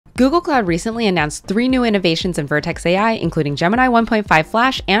Google Cloud recently announced 3 new innovations in Vertex AI, including Gemini 1.5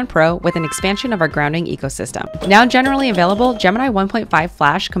 Flash and Pro, with an expansion of our grounding ecosystem. Now generally available, Gemini 1.5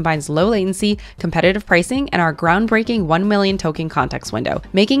 Flash combines low latency, competitive pricing, and our groundbreaking 1 million token context window,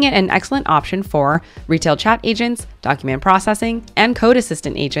 making it an excellent option for retail chat agents, document processing, and code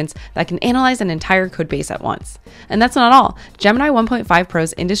assistant agents that can analyze an entire code base at once. And that's not all. Gemini 1.5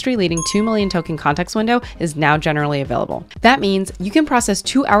 Pro's industry-leading 2 million token context window is now generally available. That means you can process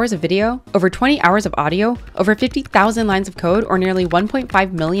 2 hours of video, over 20 hours of audio, over 50,000 lines of code, or nearly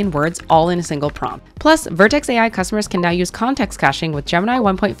 1.5 million words all in a single prompt. Plus, Vertex AI customers can now use context caching with Gemini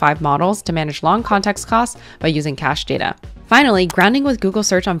 1.5 models to manage long context costs by using cached data. Finally, grounding with Google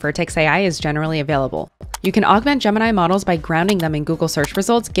Search on Vertex AI is generally available. You can augment Gemini models by grounding them in Google search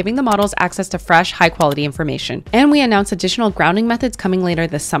results, giving the models access to fresh, high-quality information. And we announced additional grounding methods coming later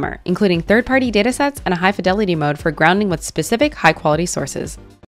this summer, including third-party datasets and a high-fidelity mode for grounding with specific, high-quality sources.